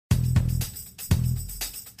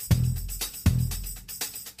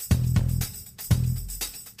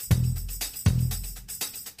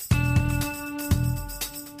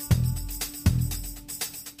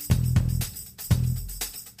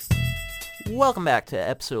Welcome back to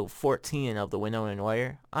episode 14 of the Winonan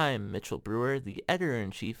Wire. I'm Mitchell Brewer, the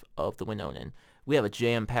editor-in-chief of the Winonan. We have a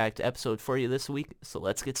jam-packed episode for you this week, so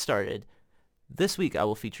let's get started. This week I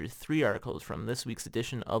will feature 3 articles from this week's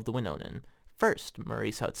edition of the Winonan. First,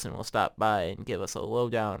 Maurice Hudson will stop by and give us a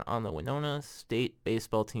lowdown on the Winona State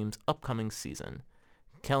baseball team's upcoming season.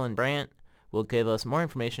 Kellen Brandt will give us more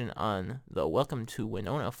information on the Welcome to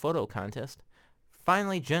Winona photo contest.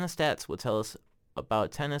 Finally, Jenna Stats will tell us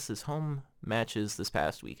about tennis's home matches this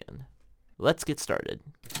past weekend. Let's get started.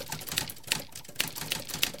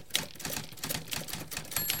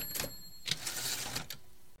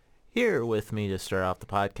 Here with me to start off the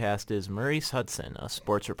podcast is Maurice Hudson, a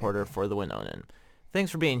sports reporter for the Winonan.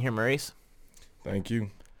 Thanks for being here, Maurice. Thank you.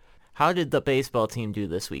 How did the baseball team do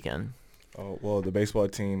this weekend? Well, the baseball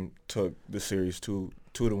team took the series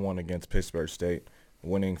 2-1 against Pittsburgh State,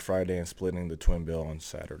 winning Friday and splitting the twin bill on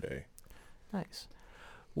Saturday. Nice.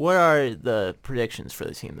 What are the predictions for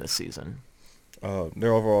the team this season?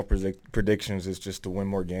 Their overall predictions is just to win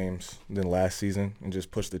more games than last season and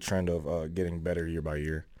just push the trend of getting better year by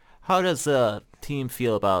year. How does the team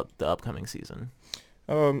feel about the upcoming season?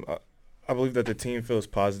 I believe that the team feels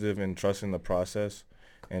positive and trusts in the process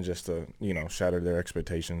and just to, shatter their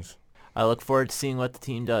expectations. I look forward to seeing what the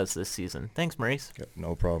team does this season. Thanks, Maurice. Yep,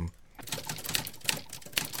 no problem.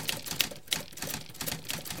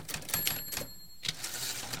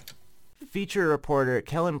 Feature reporter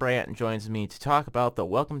Kellen Brandt joins me to talk about the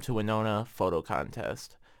Welcome to Winona photo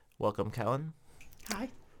contest. Welcome, Kellen. Hi.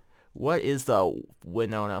 What is the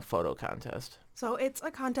Winona photo contest? So it's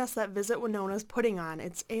a contest that Visit Winona is putting on.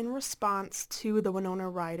 It's in response to the Winona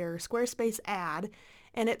Ryder Squarespace ad,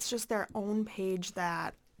 and it's just their own page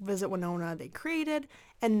that Visit Winona they created,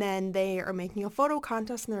 and then they are making a photo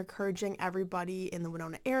contest, and they're encouraging everybody in the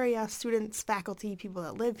Winona area, students, faculty, people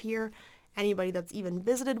that live here, anybody that's even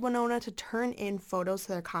visited Winona to turn in photos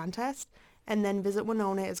to their contest. And then Visit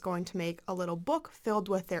Winona is going to make a little book filled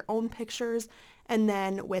with their own pictures and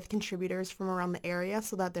then with contributors from around the area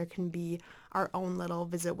so that there can be our own little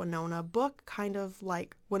Visit Winona book, kind of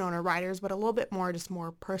like Winona Riders, but a little bit more, just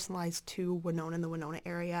more personalized to Winona and the Winona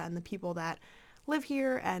area and the people that live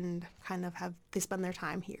here and kind of they spend their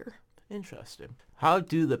time here. Interesting. How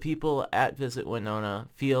do the people at Visit Winona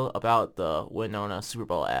feel about the Winona Super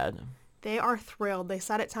Bowl ad? They are thrilled. They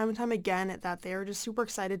said it time and time again that they're just super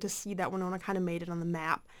excited to see that Winona kind of made it on the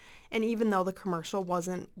map. And even though the commercial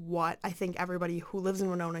wasn't what I think everybody who lives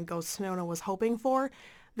in Winona and goes to Winona was hoping for,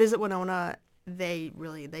 Visit Winona, they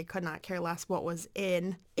could not care less what was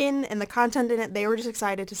in and the content in it. They were just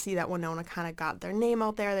excited to see that Winona kind of got their name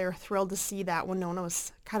out there. They were thrilled to see that Winona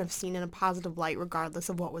was kind of seen in a positive light regardless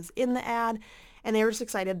of what was in the ad. And they were just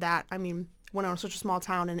excited that, Winona's such a small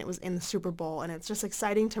town and it was in the Super Bowl, and it's just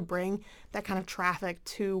exciting to bring that kind of traffic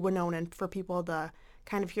to Winona and for people to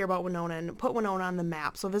kind of hear about Winona and put Winona on the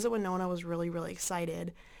map. So Visit Winona was really, really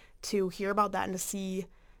excited to hear about that and to see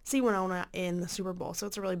Winona in the Super Bowl. So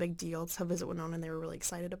it's a really big deal to Visit Winona, and they were really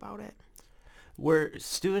excited about it. Were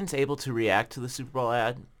students able to react to the Super Bowl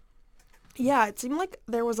ad? Yeah, it seemed like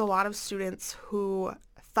there was a lot of students who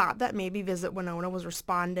thought that maybe Visit Winona was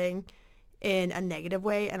responding in a negative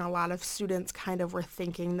way, and a lot of students kind of were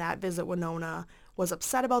thinking that Visit Winona was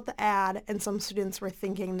upset about the ad, and some students were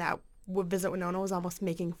thinking that Visit Winona was almost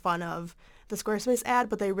making fun of the Squarespace ad,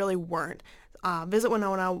 but they really weren't. Visit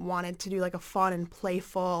Winona wanted to do like a fun and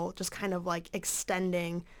playful, just kind of like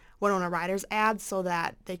extending Winona Riders ad so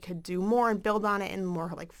that they could do more and build on it in a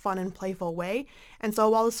more like fun and playful way. And so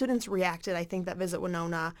while the students reacted, I think that Visit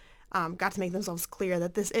Winona got to make themselves clear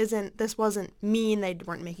that this wasn't mean. They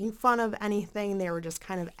weren't making fun of anything. They were just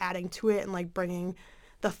kind of adding to it and like bringing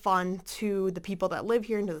the fun to the people that live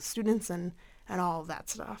here and to the students and all of that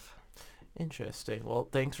stuff. Interesting. Well,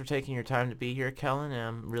 thanks for taking your time to be here, Kellen, and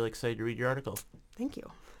I'm really excited to read your article. Thank you.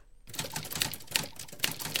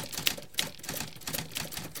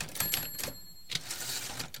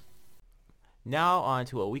 Now on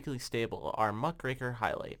to a weekly stable, our Muckraker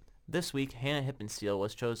highlight. This week, Hannah Hippensteel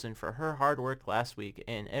was chosen for her hard work last week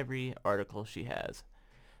in every article she has.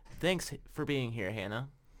 Thanks for being here, Hannah.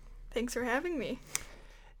 Thanks for having me.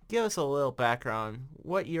 Give us a little background.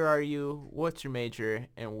 What year are you? What's your major?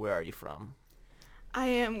 And where are you from? I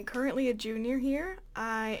am currently a junior here.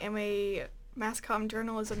 I am a mass comm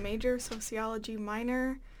journalism major, sociology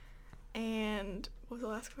minor, and what was the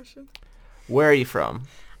last question? Where are you from?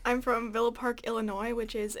 I'm from Villa Park, Illinois,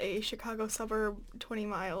 which is a Chicago suburb 20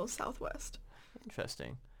 miles southwest.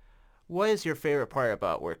 Interesting. What is your favorite part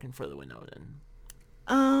about working for the Winonan?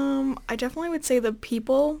 I definitely would say the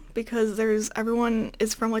people, because everyone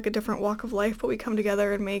is from like a different walk of life, but we come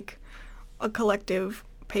together and make a collective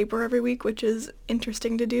paper every week, which is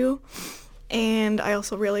interesting to do. And I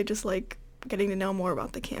also really just like getting to know more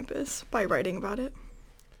about the campus by writing about it.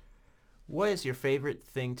 What is your favorite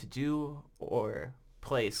thing to do or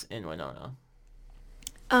place in Winona?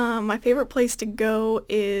 My favorite place to go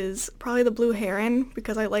is probably the Blue Heron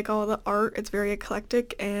because I like all the art. It's very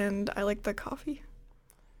eclectic and I like the coffee.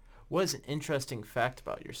 What is an interesting fact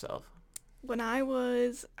about yourself? When I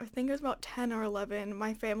think it was about 10 or 11,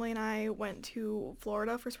 my family and I went to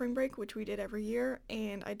Florida for spring break, which we did every year,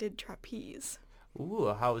 and I did trapeze.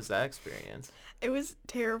 Ooh, how was that experience? It was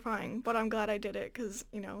terrifying, but I'm glad I did it because,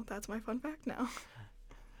 that's my fun fact now.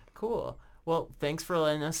 Cool. Well, thanks for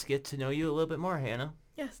letting us get to know you a little bit more, Hannah.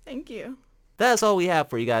 Yes, thank you. That's all we have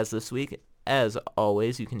for you guys this week. As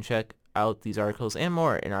always, you can check out these articles and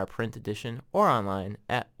more in our print edition or online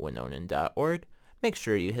at winonan.org. Make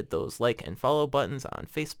sure you hit those like and follow buttons on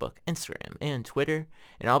Facebook, Instagram, and Twitter.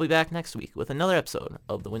 And I'll be back next week with another episode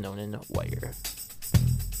of the Winonan Wire.